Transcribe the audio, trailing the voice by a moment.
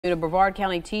A Brevard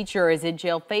County teacher is in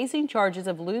jail facing charges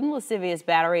of lewd and lascivious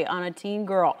battery on a teen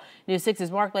girl. News 6's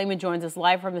Mark Lehman joins us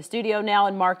live from the studio now.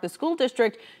 And Mark, the school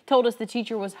district told us the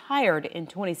teacher was hired in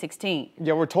 2016.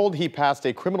 Yeah, we're told he passed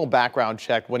a criminal background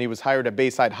check when he was hired at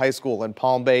Bayside High School in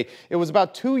Palm Bay. It was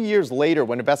about 2 years later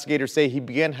when investigators say he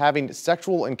began having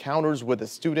sexual encounters with a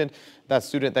student. That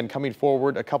student then coming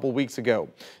forward a couple weeks ago.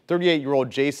 38-year-old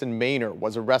Jason Maynor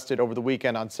was arrested over the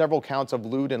weekend on several counts of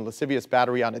lewd and lascivious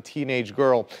battery on a teenage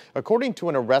girl. According to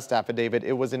an arrest affidavit,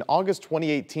 it was in August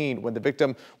 2018 when the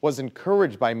victim was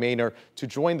encouraged by Maynor to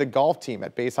join the golf team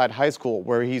at Bayside High School,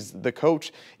 where he's the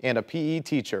coach and a PE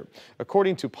teacher.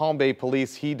 According to Palm Bay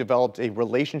police, he developed a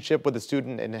relationship with the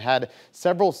student and had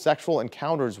several sexual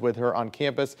encounters with her on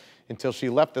campus until she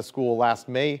left the school last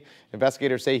May.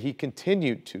 Investigators say he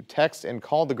continued to text and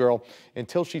call the girl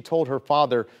until she told her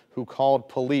father, who called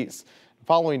police.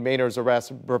 Following Maynor's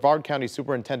arrest, Brevard County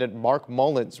Superintendent Mark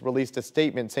Mullins released a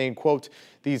statement saying, quote,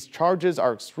 "These charges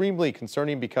are extremely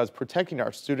concerning because protecting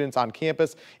our students on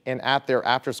campus and at their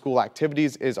after-school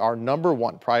activities is our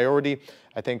 #1 priority.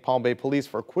 I thank Palm Bay Police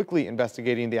for quickly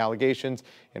investigating the allegations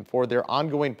and for their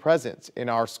ongoing presence in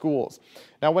our schools."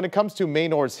 Now, when it comes to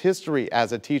Maynor's history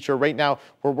as a teacher, right now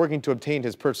we're working to obtain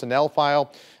his personnel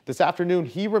file. This afternoon,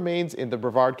 he remains in the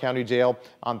Brevard County Jail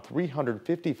on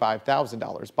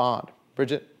 $355,000 bond.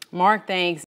 Bridget? Mark, thanks.